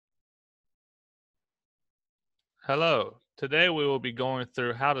Hello. Today we will be going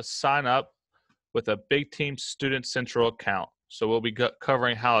through how to sign up with a BigTeams Student Central account. So we'll be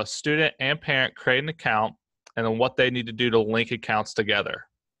covering how a student and parent create an account and then what they need to do to link accounts together.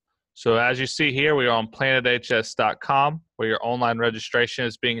 So as you see here, we are on planeths.com where your online registration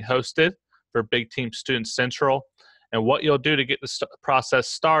is being hosted for BigTeams Student Central. And what you'll do to get the process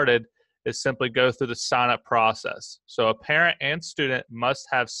started is simply go through the sign up process. So a parent and student must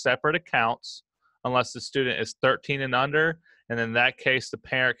have separate accounts unless the student is 13 and under, and in that case, the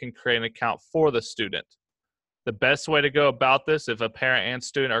parent can create an account for the student. The best way to go about this, if a parent and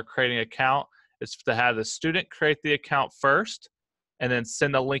student are creating an account, is to have the student create the account first, and then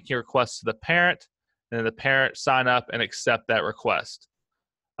send a linking request to the parent, and then the parent sign up and accept that request.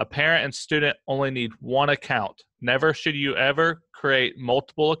 A parent and student only need one account. Never should you ever create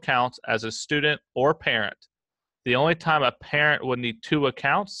multiple accounts as a student or parent. The only time a parent would need two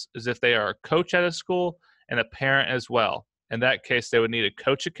accounts is if they are a coach at a school and a parent as well. In that case, they would need a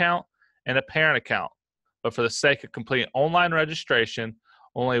coach account and a parent account. But for the sake of completing online registration,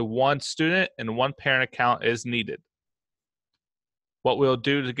 only one student and one parent account is needed. What we'll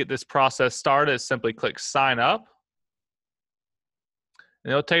do to get this process started is simply click sign up. And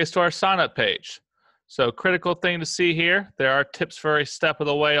it'll take us to our sign up page. So critical thing to see here, there are tips for every step of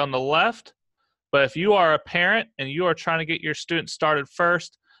the way on the left. But if you are a parent and you are trying to get your student started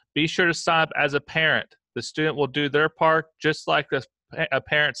first, be sure to sign up as a parent. The student will do their part just like a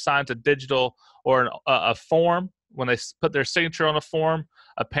parent signs a digital or a form. When they put their signature on a form,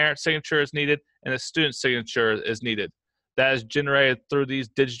 a parent signature is needed and a student signature is needed. That is generated through these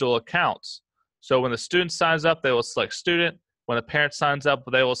digital accounts. So when the student signs up, they will select student. When a parent signs up,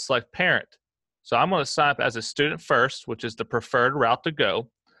 they will select parent. So I'm going to sign up as a student first, which is the preferred route to go.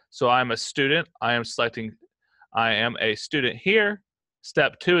 So I'm a student. I am selecting I am a student here.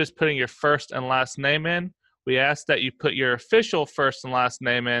 Step 2 is putting your first and last name in. We ask that you put your official first and last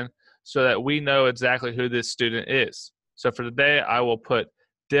name in so that we know exactly who this student is. So for today, I will put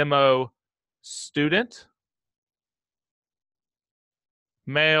demo student,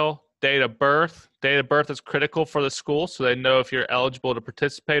 male, date of birth. Date of birth is critical for the school so they know if you're eligible to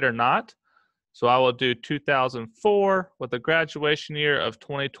participate or not. So I will do 2004 with a graduation year of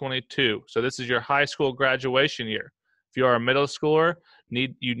 2022. So this is your high school graduation year. If you are a middle schooler,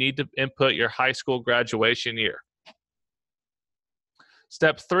 you need to input your high school graduation year.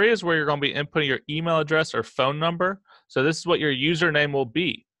 Step 3 is where you're going to be inputting your email address or phone number. So this is what your username will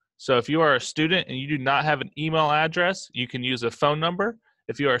be. So if you are a student and you do not have an email address, you can use a phone number.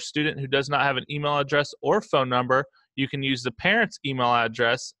 If you are a student who does not have an email address or phone number, you can use the parent's email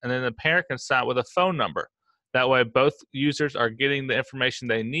address, and then the parent can sign with a phone number. That way, both users are getting the information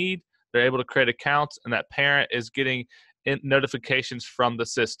they need. They're able to create accounts, and that parent is getting notifications from the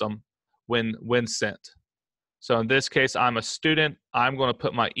system when sent. So in this case, I'm a student. I'm going to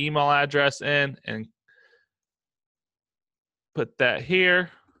put my email address in and put that here.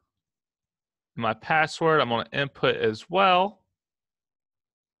 My password, I'm going to input as well.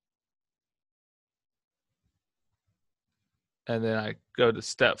 And then I go to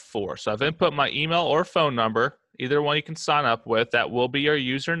step 4. So I've input my email or phone number, either one you can sign up with. That will be your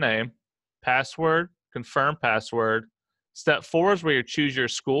username. Password, confirm password. Step 4 is where you choose your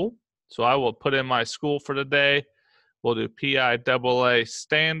school. So I will put in my school for today. We'll do PIAA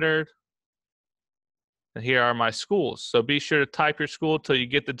standard. And here are my schools. So be sure to type your school till you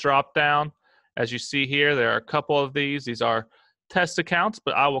get the drop down. As you see here, there are a couple of these. These are test accounts,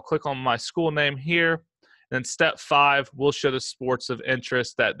 but I will click on my school name here. Then step 5 will show the sports of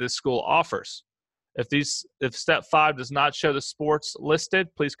interest that this school offers. If step 5 does not show the sports listed,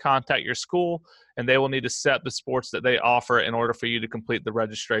 please contact your school and they will need to set the sports that they offer in order for you to complete the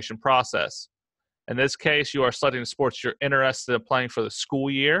registration process. In this case, you are selecting the sports you're interested in playing for the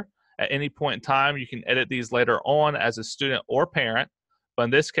school year. At any point in time, you can edit these later on as a student or parent. But in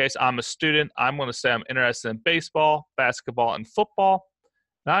this case, I'm a student. I'm going to say I'm interested in baseball, basketball, and football.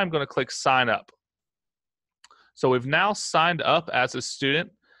 Now I'm going to click sign up. So we've now signed up as a student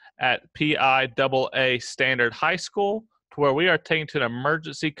at PIAA Standard High School to where we are taken to an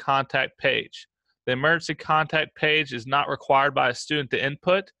emergency contact page. The emergency contact page is not required by a student to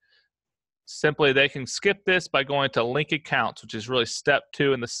input. Simply, they can skip this by going to link accounts, which is really step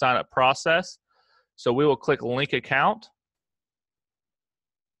 2 in the sign up process. So we will click link account.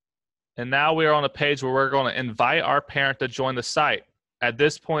 And now we are on a page where we're going to invite our parent to join the site. At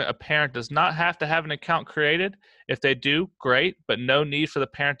this point, a parent does not have to have an account created. If they do, great, but no need for the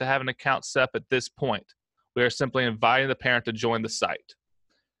parent to have an account set up at this point. We are simply inviting the parent to join the site.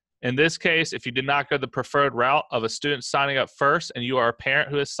 In this case, if you did not go the preferred route of a student signing up first and you are a parent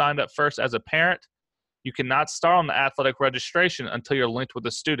who has signed up first as a parent, you cannot start on the athletic registration until you're linked with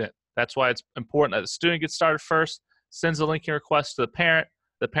the student. That's why it's important that the student gets started first, sends the linking request to the parent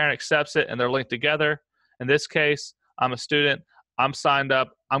accepts it, and they're linked together. In this case, I'm a student, I'm signed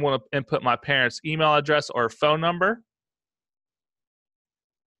up, I'm going to input my parent's email address or phone number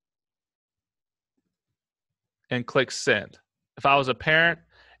and click send. If I was a parent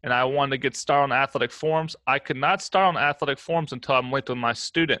and I wanted to get started on athletic forms, I could not start on athletic forms until I'm linked with my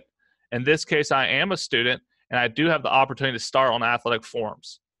student. In this case, I am a student, and I do have the opportunity to start on athletic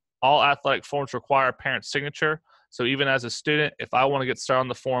forms. All athletic forms require a parent signature, so even as a student, if I want to get started on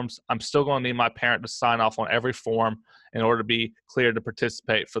the forms, I'm still going to need my parent to sign off on every form in order to be cleared to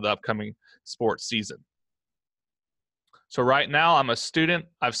participate for the upcoming sports season. So right now, I'm a student.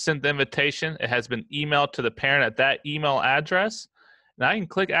 I've sent the invitation. It has been emailed to the parent at that email address. And I can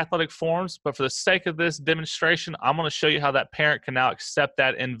click athletic forms, but for the sake of this demonstration, I'm going to show you how that parent can now accept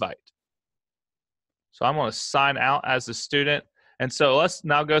that invite. So I'm going to sign out as a student. And so let's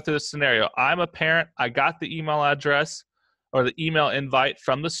now go through the scenario. I'm a parent. I got the email address or the email invite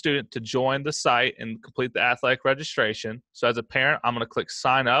from the student to join the site and complete the athletic registration. So as a parent, I'm going to click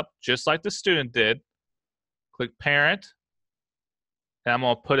sign up, just like the student did. Click parent. And I'm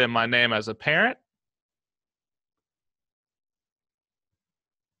going to put in my name as a parent.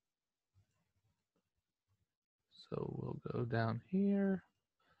 So we'll go down here.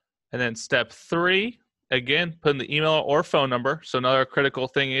 And then step 3, again, put in the email or phone number. So another critical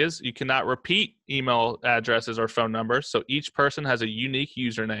thing is you cannot repeat email addresses or phone numbers. So each person has a unique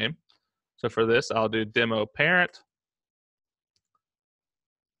username. So for this, I'll do demo parent.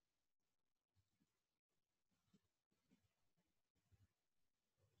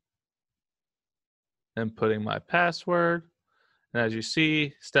 And putting my password. And as you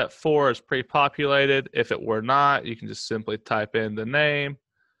see, step 4 is pre-populated. If it were not, you can just simply type in the name,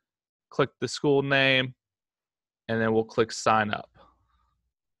 click the school name, and then we'll click sign up.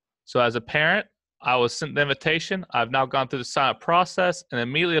 So as a parent, I was sent the invitation. I've now gone through the sign up process, and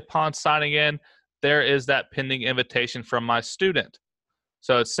immediately upon signing in, there is that pending invitation from my student.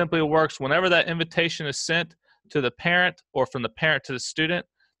 So it simply works whenever that invitation is sent to the parent or from the parent to the student,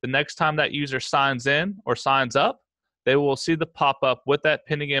 the next time that user signs in or signs up, they will see the pop-up with that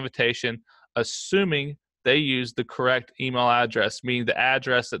pending invitation, assuming they use the correct email address, meaning the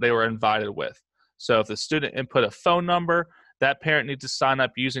address that they were invited with. So if the student input a phone number, that parent needs to sign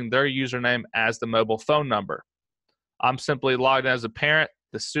up using their username as the mobile phone number. I'm simply logged in as a parent.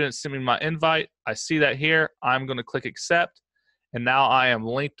 The student sent me my invite. I see that here. I'm going to click accept. And now I am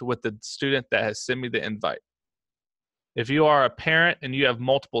linked with the student that has sent me the invite. If you are a parent and you have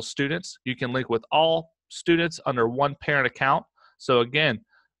multiple students, you can link with all students under one parent account. So again,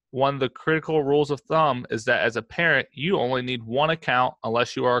 one of the critical rules of thumb is that as a parent, you only need one account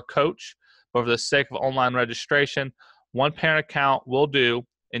unless you are a coach. But for the sake of online registration, one parent account will do,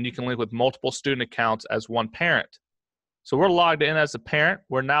 and you can link with multiple student accounts as one parent. So we're logged in as a parent.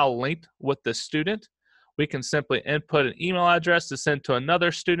 We're now linked with the student. We can simply input an email address to send to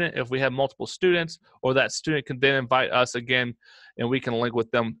another student if we have multiple students, or that student can then invite us again, and we can link with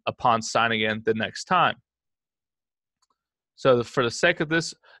them upon signing in the next time. So for the sake of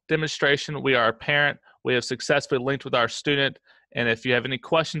this demonstration, we are a parent. We have successfully linked with our student. And if you have any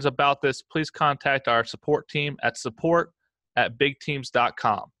questions about this, please contact our support team at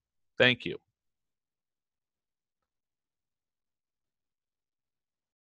support@bigteams.com. Thank you.